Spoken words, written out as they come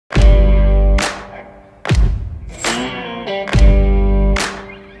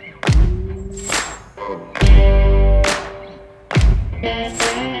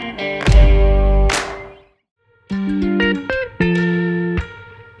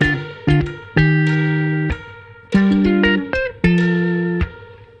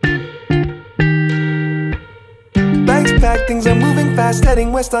things are moving fast,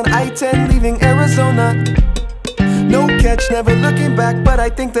 heading west on I-10, leaving Arizona. No catch, never looking back, but I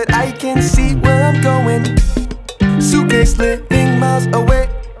think that I can see where I'm going. Suitcase living miles away,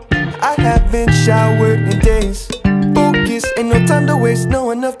 I haven't showered in days. Focus, ain't no time to waste, know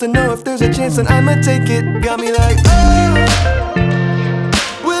enough to know if there's a chance then I'ma take it. Got me like, oh,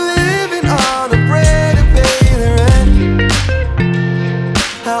 we're living on a prayer to pay the rent.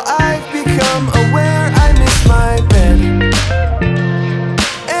 How I've become aware I miss my bed.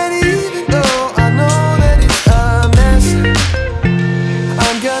 And even though I know that it's a mess,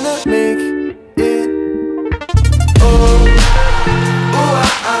 I'm gonna make it. Oh, ooh,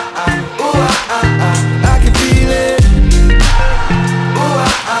 ah, ah, ah, ooh, ah, ah, ah, I can feel it. Ooh,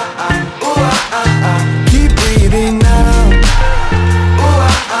 ah, ah, ah, ooh, ah, ah, ah, keep breathing now. Ooh,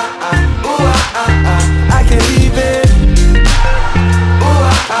 ah, ah, ah, ooh, ah, ah, ah, I can't leave it. Ooh,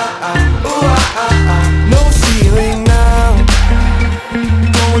 ah, ah, ah, ooh, ah, ah, ah, no ceiling now.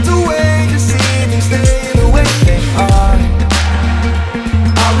 Going away to see things stay the way they are.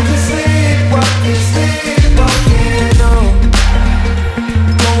 Are we just sleepwalking, sleepwalking? No.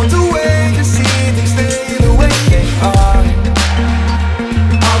 Going away to see things stay the way they are.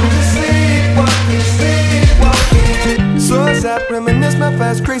 Are we just sleepwalking, sleepwalking? So as I reminisce my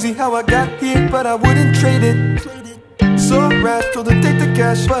past, crazy how I got here, but I wouldn't trade it. So rash, told to take the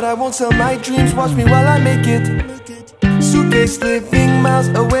cash, but I won't sell my dreams, watch me while I make it. Suitcase living miles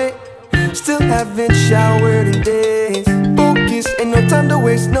away, still haven't showered in days. Focus, ain't no time to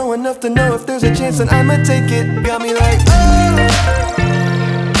waste, know enough to know if there's a chance then I'ma take it. Got me like, oh,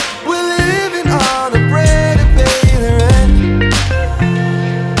 we're living on a prayer to pay the rent.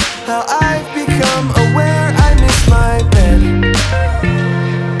 How I've become aware I miss my bed.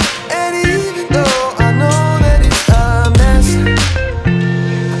 And even though I know that it's a mess,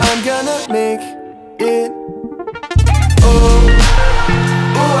 I'm gonna make it. Oh, ooh,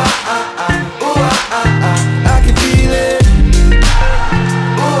 ah, ah, ah, ooh, ah, ah, ah, I can feel it.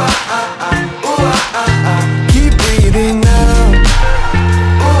 Ooh, ah, ah, ah, ooh, ah, ah, ah, keep breathing now.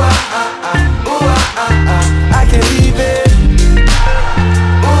 Ooh, ah, ah, ah, ooh, ah, ah, ah, I can't leave it.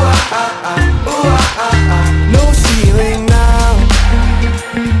 Ooh, ah, ah, ah, ooh, ah, ah, ah, no ceiling now.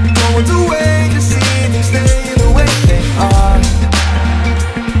 Going away to see things stay the way they are.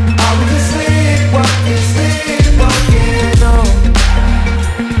 Are we just sleepwalking, sleepwalking? No.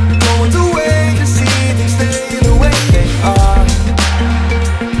 Going away to see things stay the way they are.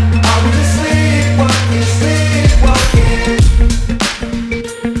 Are we just sleepwalking, sleepwalking?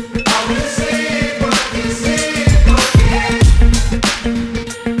 Are we just sleepwalking, sleepwalking?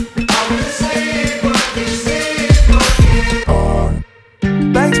 Are we just sleepwalking,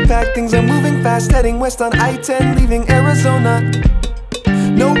 sleepwalking? Bags packed, things are moving fast, heading west on I-10, leaving Arizona.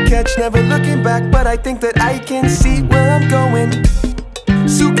 No catch, never looking back, but I think that I can see where I'm going.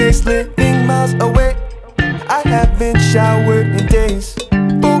 Suitcase living miles away, I haven't showered in days.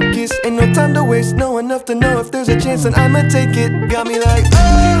 Focus, ain't no time to waste, know enough to know if there's a chance then I'ma take it. Got me like,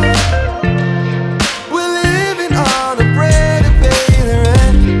 oh, we're living on a prayer to pay the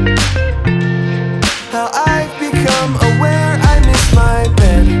rent. How I've become aware I miss my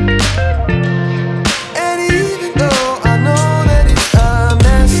bed. And even though I know that it's a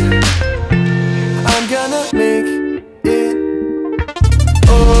mess, I'm gonna make it.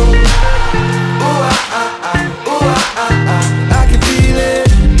 Oh, ooh, ah, ah, ah, ooh, ah, ah, ah, I can feel it.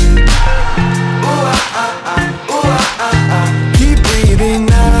 Ooh, ah, ah, ah, ooh, ah, ah, ah, keep breathing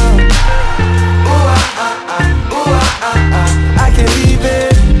now. Ooh, ah, ah, ah, ooh, ah, ah, ah, I can't leave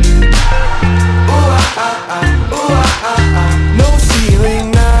it. Ooh, ah, ah, ah, ooh, ah, ah, ah, no ceiling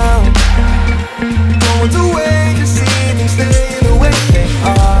now. Going away to see things stay the way they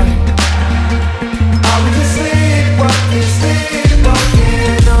are. Are we just sleepwalking,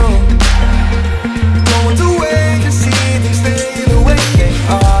 sleepwalking? No. Going away to see things stay the way they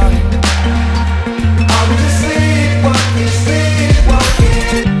are. Are we just sleepwalking,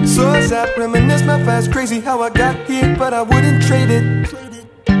 sleepwalking? So as I reminisce my past, crazy how I got here, but I wouldn't trade it.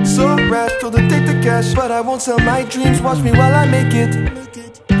 So rash, told to take the cash, but I won't sell my dreams, watch me while I make it.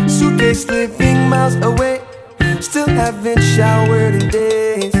 Suitcase living miles away, still haven't showered in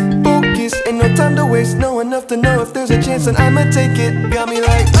days. Focus, ain't no time to waste, know enough to know if there's a chance then I'ma take it. Got me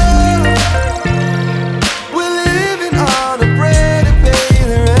like, oh, we're living on a prayer to pay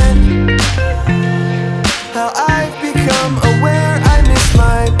the rent. How I've become aware I miss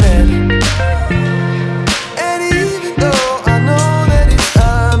my bed. And even though I know that it's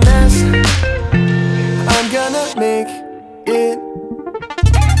a mess, I'm gonna make it.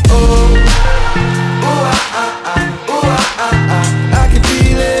 Oh, ooh, ah, ah, ah, ooh, ah, ah, ah, I can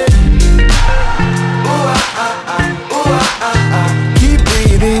feel it. Ooh, ah, ah, ah, ooh, ah, ah,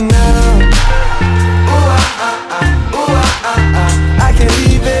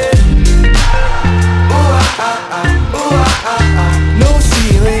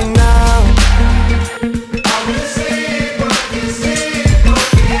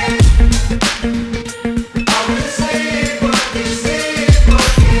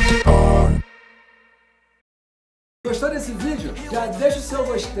 Gostou desse vídeo? Já deixa o seu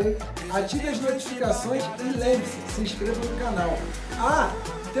gostei, ative as notificações e lembre-se, se inscreva no canal. Ah,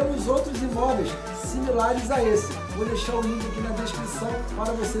 temos outros imóveis similares a esse. Vou deixar o link aqui na descrição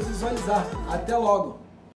para você visualizar. Até logo!